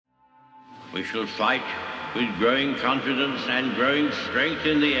We shall fight with growing confidence and growing strength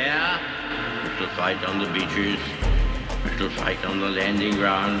in the air. We shall fight on the beaches. We shall fight on the landing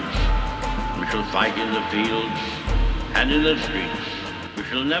grounds. We shall fight in the fields and in the streets. We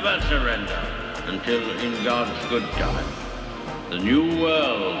shall never surrender until, in God's good time, the new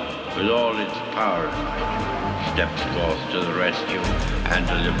world, with all its power and might, steps forth to the rescue and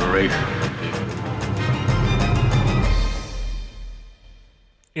the liberation of people.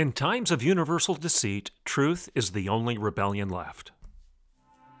 In times of universal deceit, truth is the only rebellion left.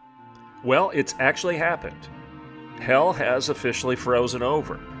 Well, it's actually happened. Hell has officially frozen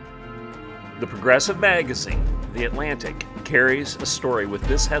over. The progressive magazine, The Atlantic, carries a story with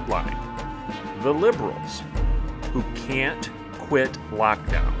this headline: The Liberals Who Can't Quit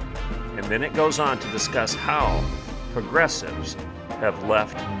Lockdown. And then it goes on to discuss how progressives have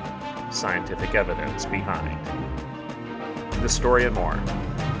left scientific evidence behind. This story and more.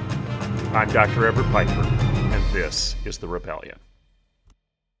 I'm Dr. Everett Piper, and this is The Rebellion.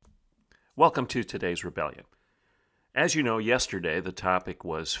 Welcome to today's Rebellion. As you know, yesterday the topic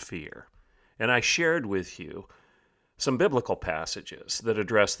was fear, and I shared with you some biblical passages that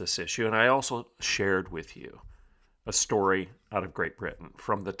address this issue, and I also shared with you a story out of Great Britain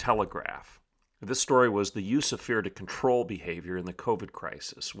from the Telegraph. This story was the use of fear to control behavior in the COVID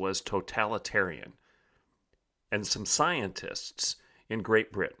crisis was totalitarian, and some scientists in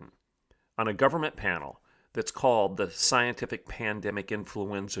Great Britin on a government panel that's called the Scientific Pandemic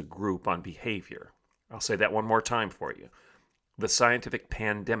Influenza Group on Behavior. I'll say that one more time for you. The Scientific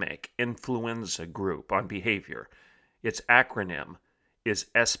Pandemic Influenza Group on Behavior. Its acronym is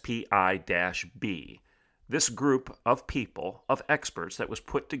SPI-B. This group of people, of experts that was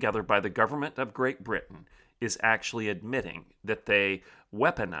put together by the government of Great Britain, is actually admitting that they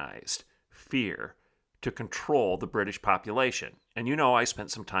weaponized fear to control the British population. And you know I spent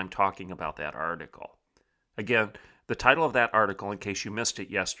some time talking about that article. Again, the title of that article, in case you missed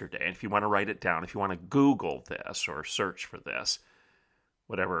it yesterday, and if you want to write it down, if you want to Google this or search for this,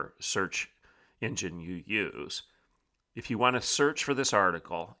 whatever search engine you use, if you want to search for this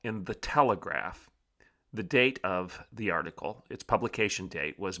article in the Telegraph, the date of the article, its publication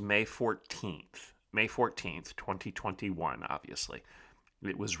date, was May 14th, 2021, obviously.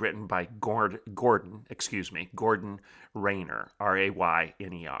 It was written by Gordon Rayner,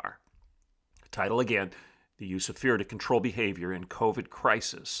 R-A-Y-N-E-R. Title again, The Use of Fear to Control Behavior in COVID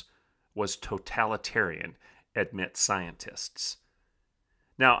Crisis Was Totalitarian, Admit Scientists.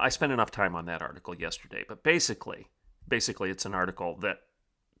 Now, I spent enough time on that article yesterday, but basically it's an article that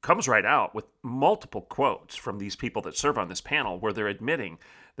comes right out with multiple quotes from these people that serve on this panel where they're admitting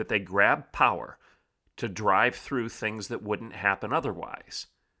that they grabbed power to drive through things that wouldn't happen otherwise.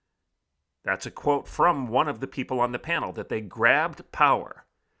 That's a quote from one of the people on the panel, that they grabbed power.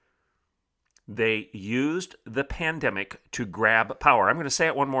 They used the pandemic to grab power. I'm going to say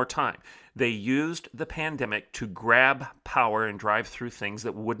it one more time. They used the pandemic to grab power and drive through things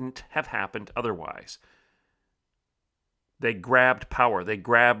that wouldn't have happened otherwise. They grabbed power. They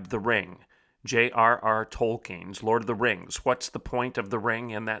grabbed the ring. J.R.R. Tolkien's Lord of the Rings. What's the point of the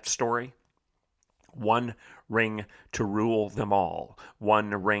ring in that story? One ring to rule them all. One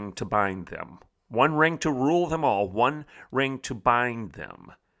ring to bind them. One ring to rule them all. One ring to bind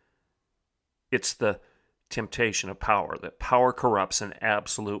them. It's the temptation of power, that power corrupts and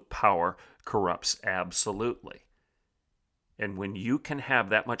absolute power corrupts absolutely. And when you can have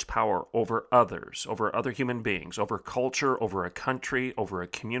that much power over others, over other human beings, over culture, over a country, over a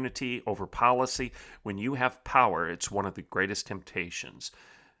community, over policy, when you have power, it's one of the greatest temptations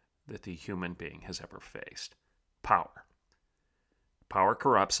that the human being has ever faced. Power. Power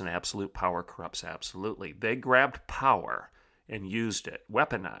corrupts and absolute power corrupts absolutely. They grabbed power and used it,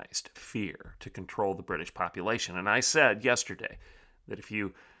 weaponized fear to control the British population. And I said yesterday that if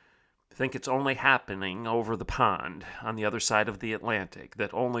you think it's only happening over the pond on the other side of the Atlantic,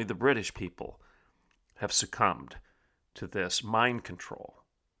 that only the British people have succumbed to this mind control,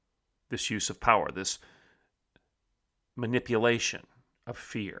 this use of power, this manipulation of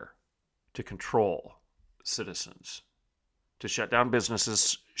fear to control citizens, to shut down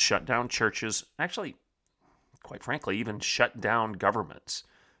businesses, shut down churches, actually, quite frankly, even shut down governments.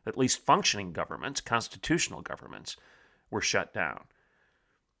 At least functioning governments, constitutional governments, were shut down.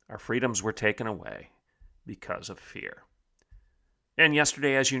 Our freedoms were taken away because of fear. And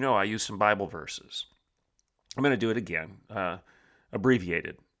yesterday, as you know, I used some Bible verses. I'm going to do it again,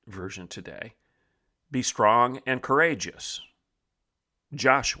 abbreviated version today. Be strong and courageous.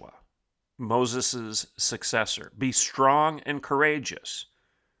 Joshua, Moses' successor. Be strong and courageous.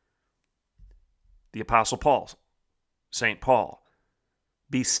 The Apostle Paul, St. Paul.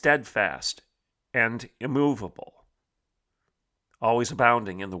 Be steadfast and immovable, always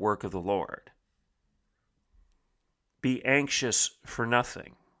abounding in the work of the Lord. Be anxious for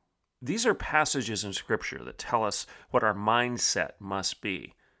nothing. These are passages in Scripture that tell us what our mindset must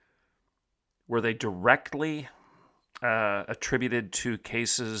be. Were they directly attributed to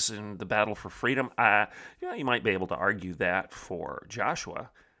cases in the battle for freedom? You might be able to argue that for Joshua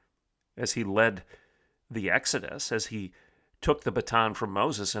as he led the Exodus, as he took the baton from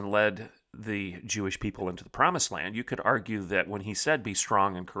Moses and led the Jewish people into the Promised Land. You could argue that when he said, be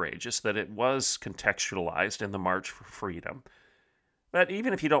strong and courageous, that it was contextualized in the march for freedom. But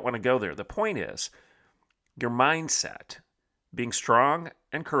even if you don't want to go there, the point is your mindset, being strong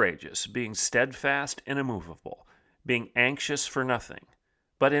and courageous, being steadfast and immovable, being anxious for nothing,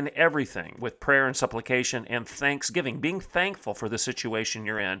 but in everything with prayer and supplication and thanksgiving, being thankful for the situation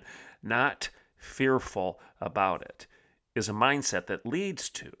you're in, not fearful about it, is a mindset that leads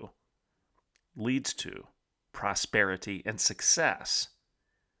to prosperity and success.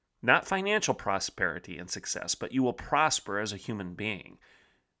 Not financial prosperity and success, but you will prosper as a human being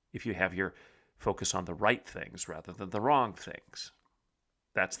if you have your focus on the right things rather than the wrong things.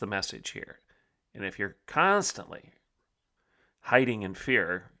 That's the message here. And if you're constantly hiding in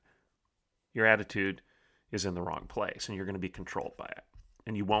fear, your attitude is in the wrong place and you're going to be controlled by it.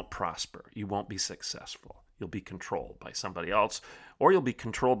 And you won't prosper. You won't be successful. You'll be controlled by somebody else, or you'll be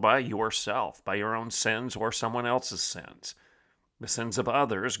controlled by yourself, by your own sins or someone else's sins. The sins of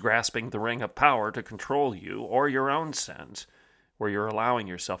others grasping the ring of power to control you, or your own sins, where you're allowing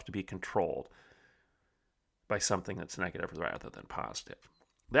yourself to be controlled by something that's negative rather than positive.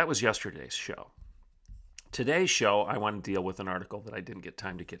 That was yesterday's show. Today's show, I want to deal with an article that I didn't get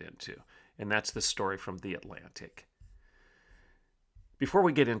time to get into, and that's the story from The Atlantic. Before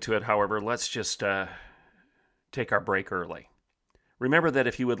we get into it, however, let's just take our break early. Remember that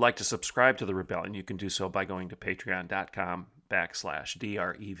if you would like to subscribe to The Rebellion, you can do so by going to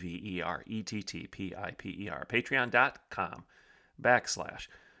patreon.com/DREVERETTPIPER.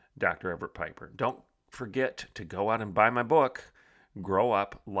 Patreon.com/Dr. Everett Piper. Don't forget to go out and buy my book, Grow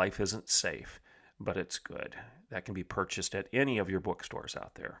Up, Life Isn't Safe, but It's Good. That can be purchased at any of your bookstores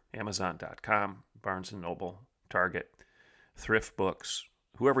out there. Amazon.com, Barnes & Noble, Target, Thrift Books,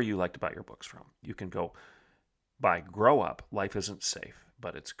 whoever you like to buy your books from. You can go buy Grow Up, Life Isn't Safe,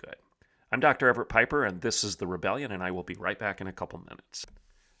 but It's Good. I'm Dr. Everett Piper, and this is The Rebellion, and I will be right back in a couple minutes.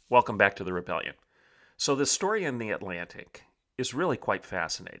 Welcome back to The Rebellion. So this story in The Atlantic is really quite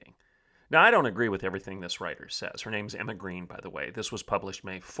fascinating. Now, I don't agree with everything this writer says. Her name's Emma Green, by the way. This was published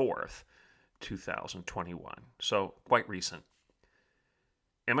May 4th, 2021, so quite recent.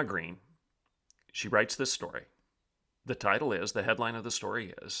 Emma Green, she writes this story. The headline of the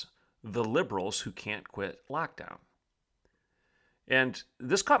story is, The Liberals Who Can't Quit Lockdown. And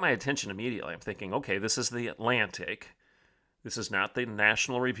this caught my attention immediately. I'm thinking, okay, this is The Atlantic. This is not the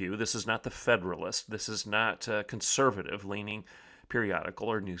National Review. This is not the Federalist. This is not a conservative-leaning periodical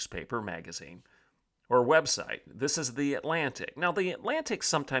or newspaper, magazine, or website. This is The Atlantic. Now, The Atlantic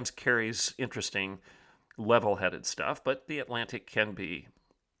sometimes carries interesting, level-headed stuff, but The Atlantic can be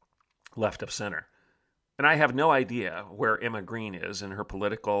left of center. And I have no idea where Emma Green is in her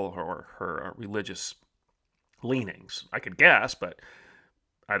political or her religious leanings. I could guess, but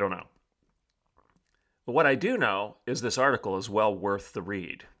I don't know. But what I do know is this article is well worth the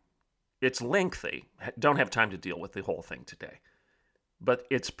read. It's lengthy. Don't have time to deal with the whole thing today. But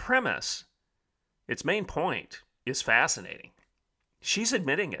its premise, its main point, is fascinating. She's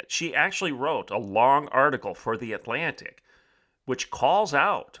admitting it. She actually wrote a long article for The Atlantic, which calls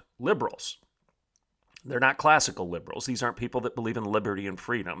out liberals. They're not classical liberals. These aren't people that believe in liberty and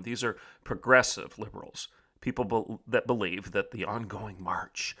freedom. These are progressive liberals, people that believe that the ongoing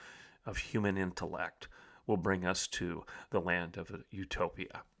march of human intellect will bring us to the land of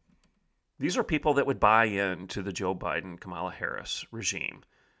utopia. These are people that would buy into the Joe Biden, Kamala Harris regime,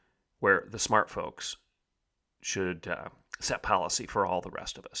 where the smart folks should set policy for all the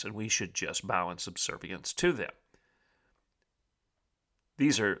rest of us, and we should just bow in subservience to them.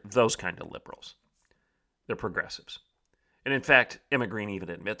 These are those kind of liberals. They're progressives. And in fact, Emma Green even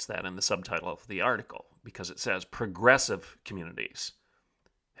admits that in the subtitle of the article, because it says progressive communities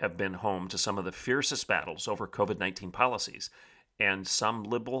have been home to some of the fiercest battles over COVID-19 policies, and some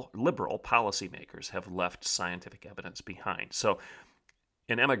liberal policymakers have left scientific evidence behind. So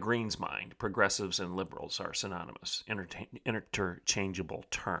in Emma Green's mind, progressives and liberals are synonymous, interchangeable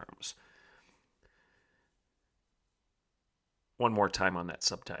terms. One more time on that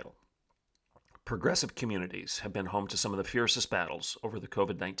subtitle. Progressive communities have been home to some of the fiercest battles over the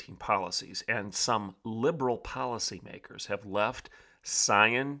COVID-19 policies, and some liberal policymakers have left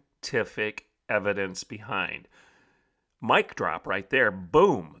scientific evidence behind. Mic drop right there.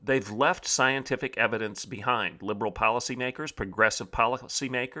 Boom. They've left scientific evidence behind. Liberal policymakers, progressive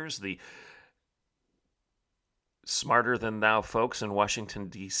policymakers, the smarter than thou folks in Washington,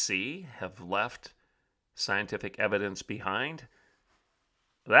 D.C. have left scientific evidence behind.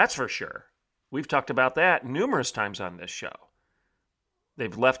 That's for sure. We've talked about that numerous times on this show.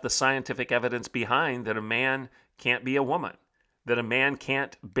 They've left the scientific evidence behind that a man can't be a woman, that a man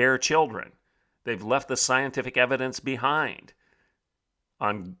can't bear children. They've left the scientific evidence behind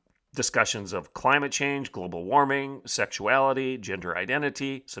on discussions of climate change, global warming, sexuality, gender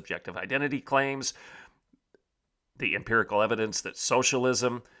identity, subjective identity claims, the empirical evidence that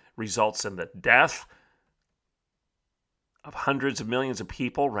socialism results in the death of hundreds of millions of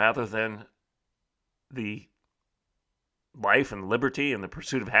people rather than the life and liberty and the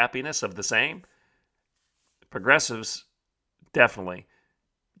pursuit of happiness of the same. Progressives definitely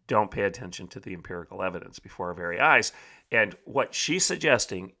don't pay attention to the empirical evidence before our very eyes. And what she's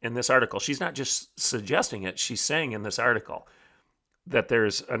suggesting in this article, she's not just suggesting it, she's saying in this article that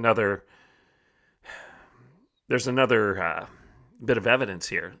there's another bit of evidence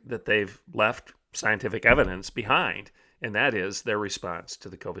here that they've left scientific evidence behind, and that is their response to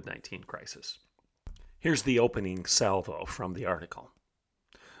the COVID-19 crisis. Here's the opening salvo from the article.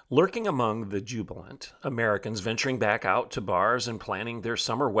 Lurking among the jubilant Americans venturing back out to bars and planning their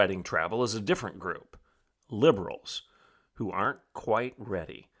summer wedding travel is a different group, liberals, who aren't quite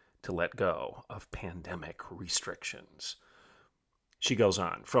ready to let go of pandemic restrictions. She goes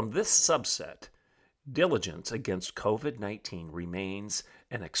on, from this subset, diligence against COVID-19 remains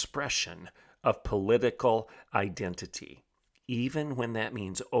an expression of political identity, even when that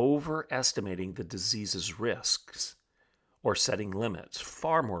means overestimating the disease's risks or setting limits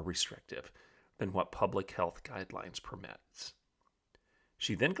far more restrictive than what public health guidelines permits.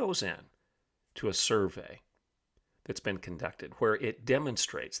 She then goes in to a survey that's been conducted where it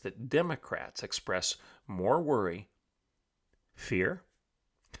demonstrates that Democrats express more worry, fear,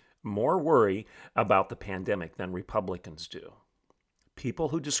 more worry about the pandemic than Republicans do. People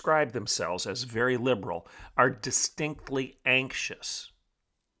who describe themselves as very liberal are distinctly anxious.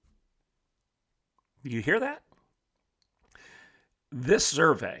 You hear that? This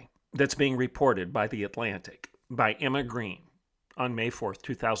survey that's being reported by The Atlantic, by Emma Green, on May 4th,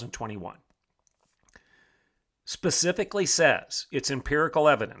 2021, specifically says it's empirical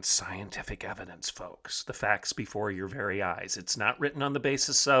evidence, scientific evidence, folks, the facts before your very eyes. It's not written on the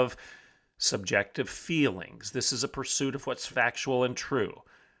basis of subjective feelings. This is a pursuit of what's factual and true.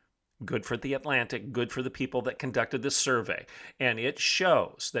 Good for The Atlantic, good for the people that conducted this survey. And it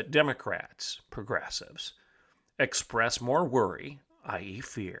shows that Democrats, progressives, express more worry, i.e.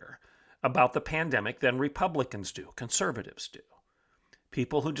 fear, about the pandemic than Republicans do, conservatives do.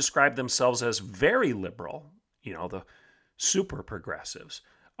 People who describe themselves as very liberal, the super progressives,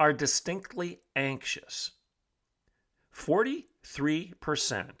 are distinctly anxious.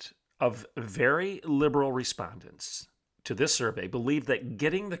 43% of very liberal respondents to this survey believe that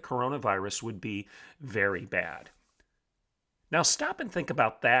getting the coronavirus would be very bad. Now stop and think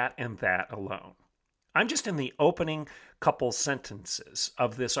about that and that alone. I'm just in the opening couple sentences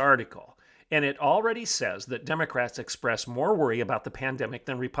of this article, and it already says that Democrats express more worry about the pandemic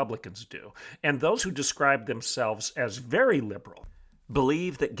than Republicans do, and those who describe themselves as very liberal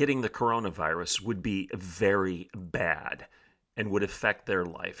believe that getting the coronavirus would be very bad and would affect their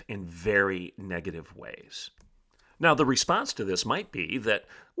life in very negative ways. Now, the response to this might be that,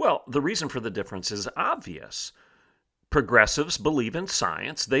 the reason for the difference is obvious. Progressives believe in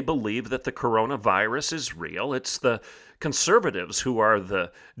science. They believe that the coronavirus is real. It's the conservatives who are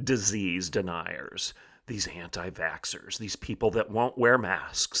the disease deniers, these anti-vaxxers, these people that won't wear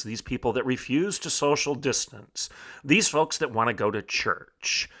masks, these people that refuse to social distance, these folks that want to go to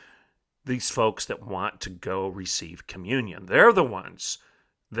church, these folks that want to go receive communion. They're the ones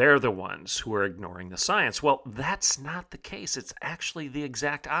who are ignoring the science. Well, that's not the case. It's actually the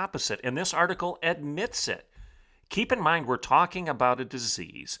exact opposite, and this article admits it. Keep in mind, we're talking about a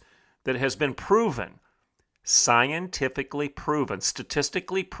disease that has been proven, scientifically proven,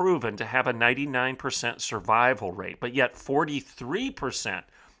 statistically proven to have a 99% survival rate, but yet 43%,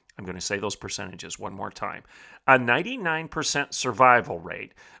 I'm going to say those percentages one more time, a 99% survival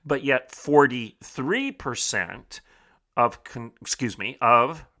rate, but yet 43% of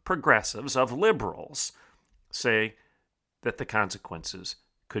progressives, of liberals, say that the consequences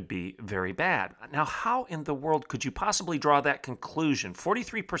could be very bad. Now, how in the world could you possibly draw that conclusion?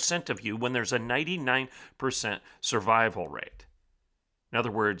 43% of you when there's a 99% survival rate. In other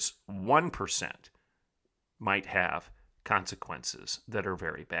words, 1% might have consequences that are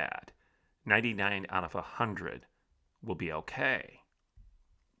very bad. 99 out of 100 will be okay.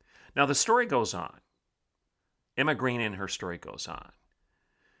 Now, the story goes on. Emma Green in her story goes on.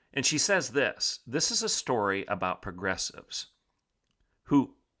 And she says this is a story about progressives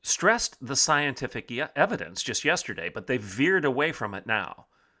who stressed the scientific evidence just yesterday, but they veered away from it now.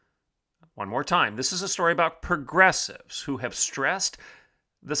 One more time, this is a story about progressives who have stressed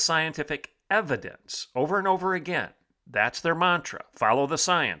the scientific evidence over and over again. That's their mantra. Follow the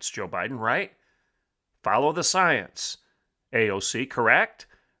science, Joe Biden, right? Follow the science. AOC, correct?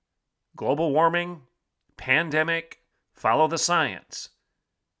 Global warming, pandemic, follow the science.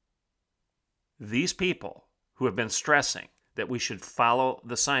 These people who have been stressing that we should follow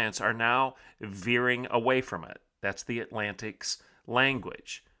the science are now veering away from it. That's the Atlantic's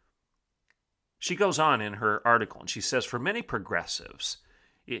language. She goes on in her article and she says, for many progressives,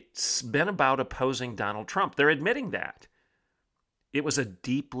 it's been about opposing Donald Trump. They're admitting that. It was a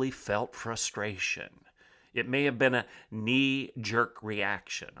deeply felt frustration. It may have been a knee-jerk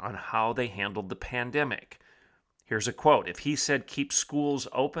reaction on how they handled the pandemic. Here's a quote. If he said keep schools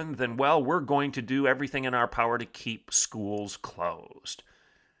open, then, well, we're going to do everything in our power to keep schools closed.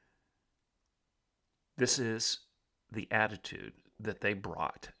 This is the attitude that they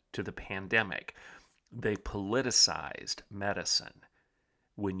brought to the pandemic. They politicized medicine.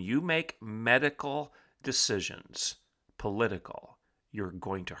 When you make medical decisions political, you're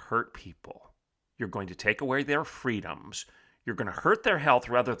going to hurt people. You're going to take away their freedoms. You're going to hurt their health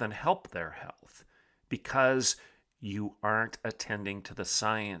rather than help their health because you aren't attending to the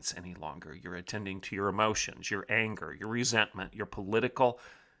science any longer. You're attending to your emotions, your anger, your resentment, your political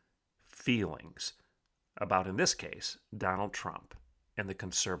feelings about, in this case, Donald Trump and the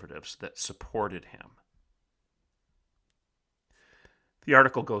conservatives that supported him. The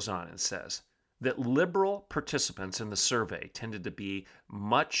article goes on and says that liberal participants in the survey tended to be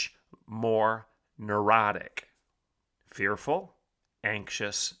much more neurotic, fearful,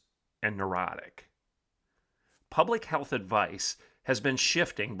 anxious, and neurotic. Public health advice has been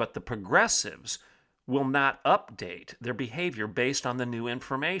shifting, but the progressives will not update their behavior based on the new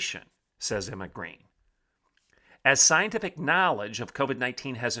information, says Emma Green. As scientific knowledge of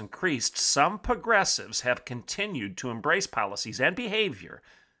COVID-19 has increased, some progressives have continued to embrace policies and behaviors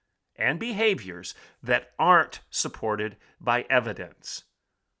that aren't supported by evidence.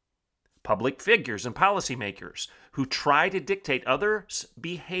 Public figures and policymakers who try to dictate others'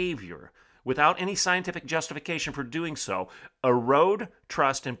 behavior without any scientific justification for doing so erode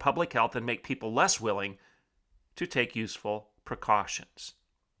trust in public health and make people less willing to take useful precautions.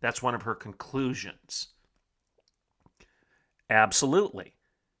 That's one of her conclusions. Absolutely.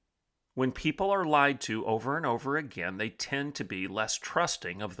 When people are lied to over and over again, they tend to be less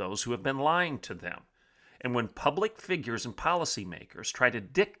trusting of those who have been lying to them. And when public figures and policymakers try to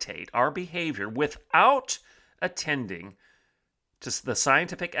dictate our behavior without attending to the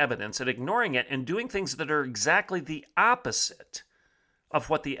scientific evidence and ignoring it and doing things that are exactly the opposite of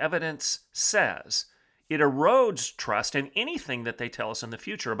what the evidence says, it erodes trust in anything that they tell us in the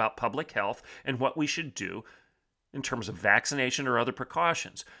future about public health and what we should do in terms of vaccination or other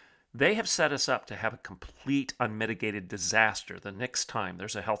precautions. They have set us up to have a complete unmitigated disaster the next time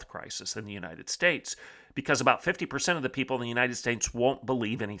there's a health crisis in the United States, because about 50% of the people in the United States won't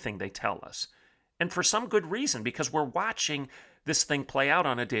believe anything they tell us. And for some good reason, because we're watching this thing play out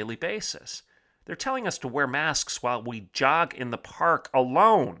on a daily basis. They're telling us to wear masks while we jog in the park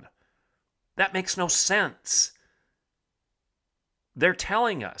alone. That makes no sense. They're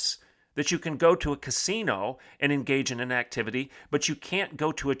telling us that you can go to a casino and engage in an activity, but you can't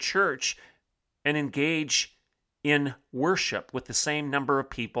go to a church and engage in worship with the same number of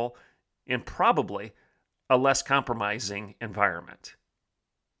people in probably a less compromising environment.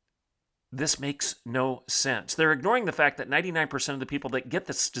 This makes no sense. They're ignoring the fact that 99% of the people that get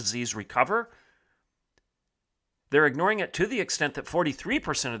this disease recover. They're ignoring it to the extent that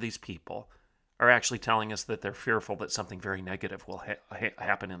 43% of these people are actually telling us that they're fearful that something very negative will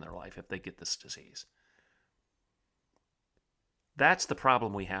happen in their life if they get this disease. That's the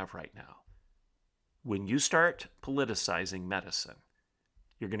problem we have right now. When you start politicizing medicine,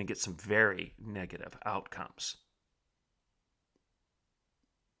 you're going to get some very negative outcomes.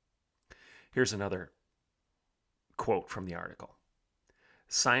 Here's another quote from the article.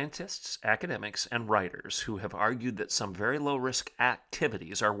 Scientists, academics, and writers who have argued that some very low-risk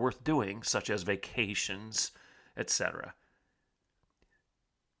activities are worth doing, such as vacations, etc.,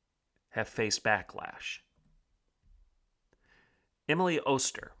 have faced backlash. Emily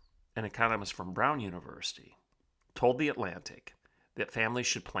Oster, an economist from Brown University, told The Atlantic that families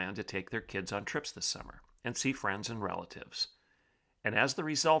should plan to take their kids on trips this summer. and see friends and relatives. And as the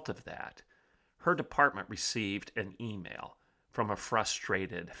result of that, her department received an email from a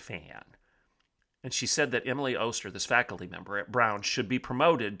frustrated fan. And she said that Emily Oster, this faculty member at Brown, should be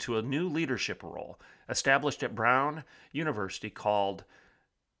promoted to a new leadership role established at Brown University called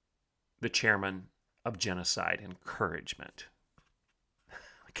the Chairman of Genocide Encouragement.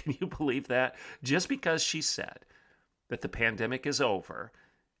 Can you believe that? Just because she said that the pandemic is over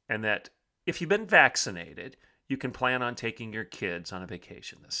and that if you've been vaccinated, you can plan on taking your kids on a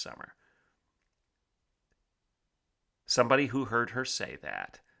vacation this summer. Somebody who heard her say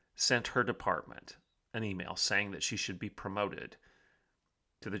that sent her department an email saying that she should be promoted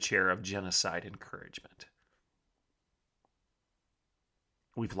to the chair of genocide encouragement.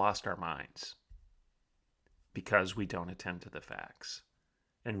 We've lost our minds because we don't attend to the facts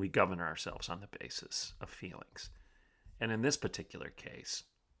and we govern ourselves on the basis of feelings. And in this particular case,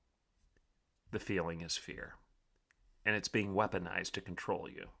 the feeling is fear, and it's being weaponized to control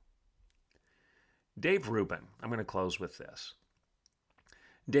you. Dave Rubin, I'm going to close with this.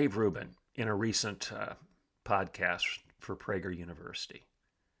 Dave Rubin, in a recent podcast for Prager University,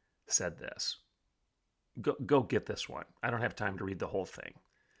 said this. Go get this one. I don't have time to read the whole thing.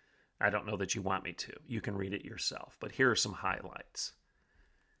 I don't know that you want me to. You can read it yourself. But here are some highlights.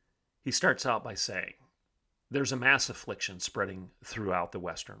 He starts out by saying, there's a mass affliction spreading throughout the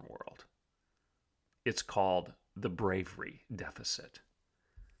Western world. It's called the bravery deficit.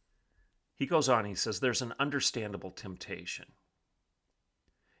 He goes on, he says, there's an understandable temptation.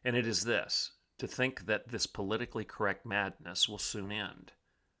 And it is this, to think that this politically correct madness will soon end.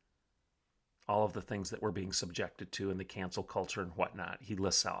 All of the things that we're being subjected to in the cancel culture and whatnot, he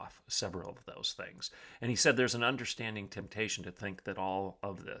lists off several of those things. And he said there's an understanding temptation to think that all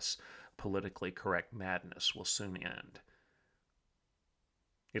of this politically correct madness will soon end.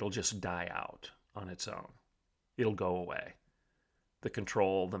 It'll just die out on its own. It'll go away. The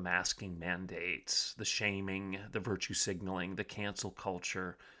control, the masking mandates, the shaming, the virtue signaling, the cancel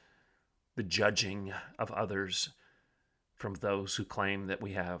culture, the judging of others from those who claim that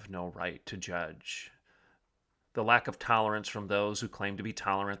we have no right to judge, the lack of tolerance from those who claim to be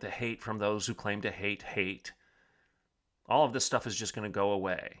tolerant, the hate from those who claim to hate. All of this stuff is just going to go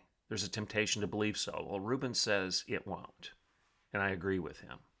away. There's a temptation to believe so. Well, Rubin says it won't, and I agree with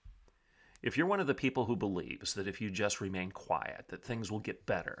him. If you're one of the people who believes that if you just remain quiet, that things will get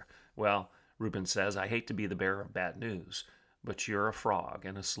better, well, Rubin says, I hate to be the bearer of bad news, but you're a frog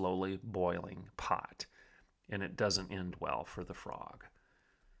in a slowly boiling pot, and it doesn't end well for the frog.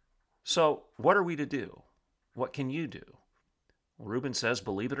 So what are we to do? What can you do? Well, Rubin says,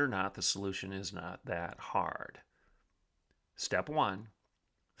 believe it or not, the solution is not that hard. Step 1,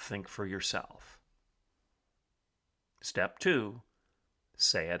 think for yourself. Step 2,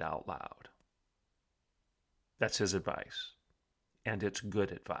 say it out loud. That's his advice, and it's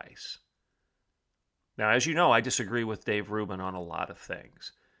good advice. Now, as you know, I disagree with Dave Rubin on a lot of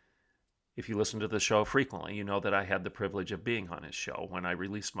things. If you listen to the show frequently, you know that I had the privilege of being on his show when I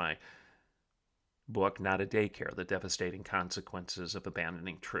released my book, Not a Daycare, The Devastating Consequences of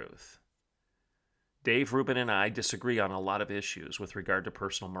Abandoning Truth. Dave Rubin and I disagree on a lot of issues with regard to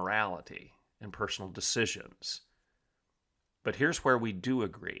personal morality and personal decisions. But here's where we do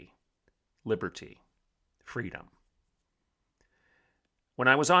agree. Liberty. Freedom. When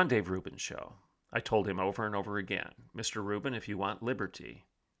I was on Dave Rubin's show, I told him over and over again, Mr. Rubin, if you want liberty,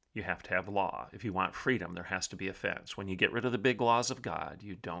 you have to have law. If you want freedom, there has to be a fence. When you get rid of the big laws of God,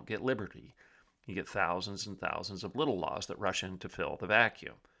 you don't get liberty. You get thousands and thousands of little laws that rush in to fill the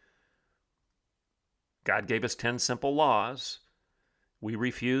vacuum. God gave us 10 simple laws. We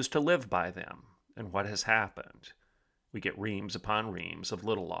refuse to live by them. And what has happened? We get reams upon reams of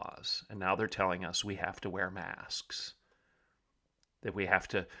little laws, and now they're telling us we have to wear masks, that we have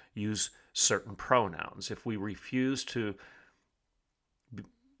to use certain pronouns. If we refuse to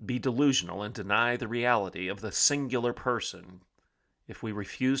be delusional and deny the reality of the singular person, if we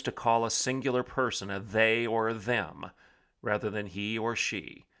refuse to call a singular person a they or a them rather than he or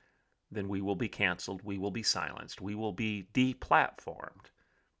she, then we will be canceled, we will be silenced, we will be deplatformed.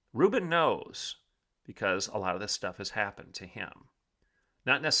 Rubin knows, because a lot of this stuff has happened to him.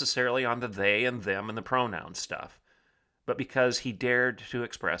 Not necessarily on the they and them and the pronoun stuff, but because he dared to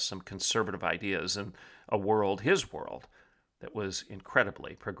express some conservative ideas in a world, his world, that was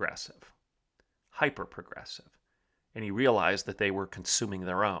incredibly progressive, hyper-progressive. And he realized that they were consuming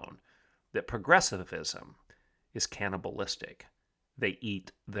their own, that progressivism is cannibalistic. They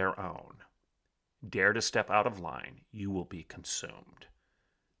eat their own. Dare to step out of line, you will be consumed.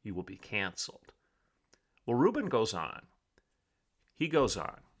 You will be canceled. Well, Rubin goes on. He goes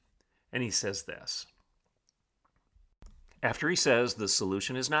on, and he says this. After he says the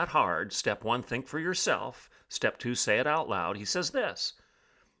solution is not hard, step 1, think for yourself. Step 2, say it out loud. He says this: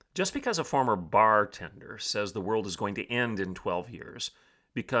 just because a former bartender says the world is going to end in 12 years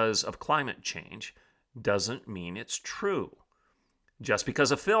because of climate change doesn't mean it's true. Just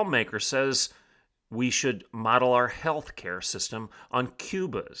because a filmmaker says we should model our healthcare system on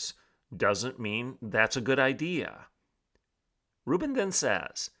Cuba's doesn't mean that's a good idea. Reuben then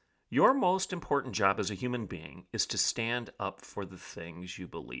says, your most important job as a human being is to stand up for the things you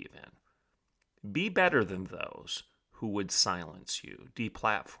believe in. Be better than those who would silence you,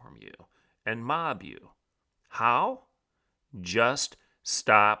 deplatform you, and mob you. How? Just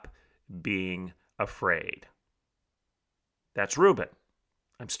stop being afraid. That's Reuben.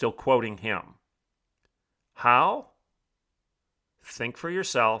 I'm still quoting him. How? Think for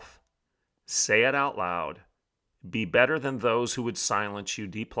yourself. Say it out loud. Be better than those who would silence you,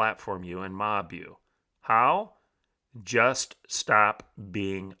 deplatform you, and mob you. How? Just stop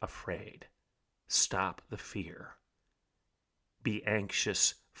being afraid. Stop the fear. Be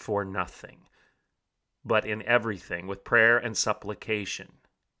anxious for nothing, but in everything, with prayer and supplication,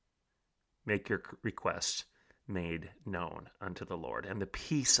 make your requests made known unto the Lord. And the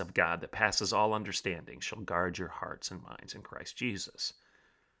peace of God that passes all understanding shall guard your hearts and minds in Christ Jesus.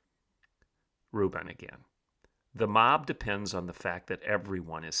 Reuben again. The mob depends on the fact that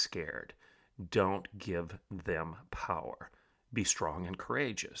everyone is scared. Don't give them power. Be strong and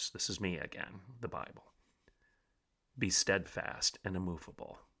courageous. This is me again, the Bible. Be steadfast and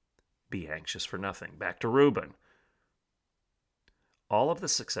immovable. Be anxious for nothing. Back to Reuben. All of the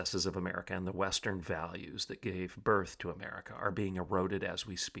successes of America and the Western values that gave birth to America are being eroded as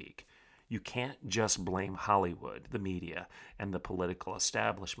we speak. You can't just blame Hollywood, the media, and the political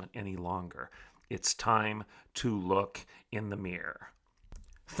establishment any longer. It's time to look in the mirror.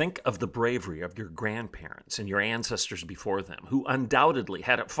 Think of the bravery of your grandparents and your ancestors before them, who undoubtedly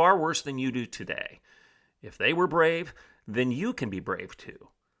had it far worse than you do today. If they were brave, then you can be brave too.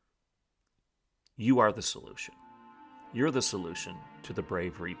 You are the solution. You're the solution to the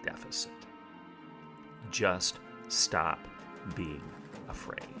bravery deficit. Just stop being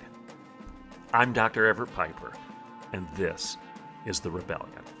afraid. I'm Dr. Everett Piper, and this is The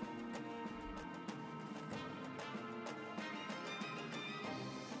Rebellion.